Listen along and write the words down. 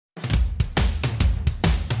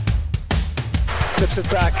Tips it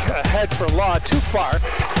back ahead for Law, too far.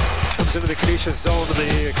 Comes into the Canisius zone, and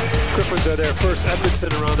the Griffins are there first.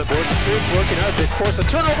 Edmondson around the boards. The Saints working hard. They force a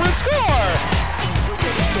turnover and score!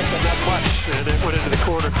 Not much, and it went into the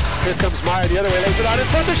corner. Here comes Meyer the other way, lays it out in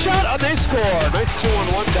front, the shot, and they score. Nice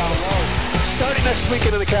 2-on-1 down low. Starting next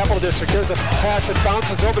weekend in the Capital District, there's a pass that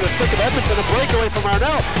bounces over the stick of Edmondson, a breakaway from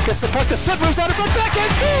Arnell. Gets the puck to Sid, moves out in front,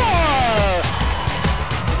 backhand score!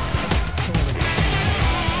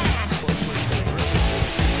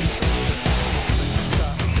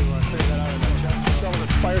 Sullivan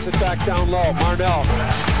fires it back down low. Marnell.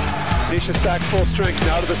 Canisius back full strength,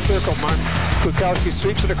 now to the circle. Kukowski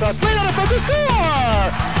sweeps it across, laid on it, to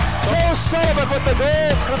score! Joe Sullivan with the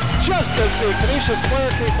goal comes just as the Canisius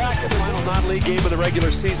player came back in the final non-league game of the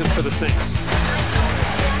regular season for the Saints.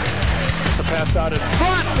 It's a pass out in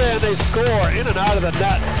front, and they score in and out of the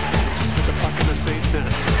net. Just with the puck in the Saints'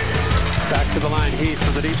 end. Back to the line, Heath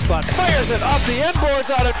from the deep slot, fires it off the inboards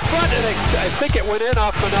out in front, and I think it went in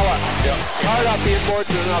off Manila. Yep. Hard off the inboards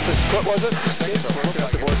and then off his foot, was it? Working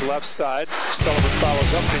up the boards left side. Sullivan follows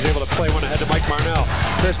up, and he's able to play one ahead to Mike Marnell.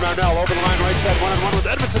 Here's Marnell over the line, right side, one-on-one with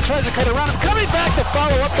Edmondson, tries to cut around him, coming back to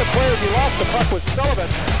follow up the play as he lost the puck with Sullivan.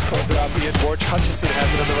 Pulls it off the inboard, Hutchison has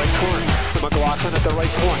it in the right corner. To McLaughlin at the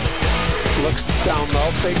right point. Looks down low,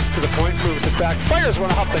 fakes to the point, moves it back, fires one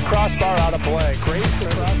off the crossbar out of play. Graves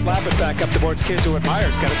tries to slap it back up the boards, can't do it.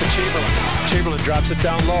 Myers got it to Chamberlain. Chamberlain drops it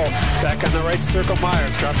down low, back on the right circle.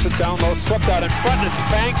 Myers drops it down low, swept out in front, and it's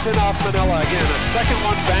banked in off Manila again. A second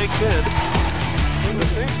one banked in. So the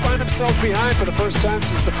Saints find themselves behind for the first time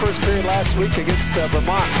since the first period last week against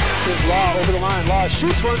Vermont. Here's Law over the line. Law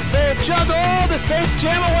shoots one, save, juggle. The Saints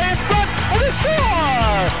jam away in front, and they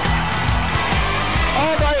score!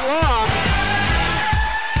 All night long.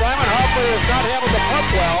 Simon Harper has not handled the puck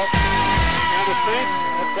well, and the Saints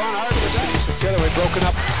have gone hard to the net. Just the other way, broken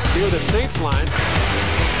up near the Saints line.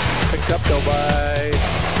 Picked up though by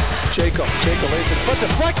Jacob. Jacob lays in front,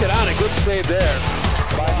 deflected on, a good save there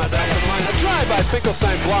by Madden. A drive by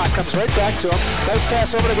Finkelstein, block, comes right back to him. Nice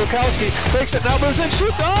pass over to Kukowski, fakes it, now moves in,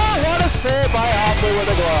 shoots. Oh, what a save by Harper with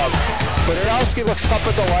a glove. But Kukowski looks up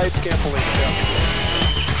at the lights, can't believe it.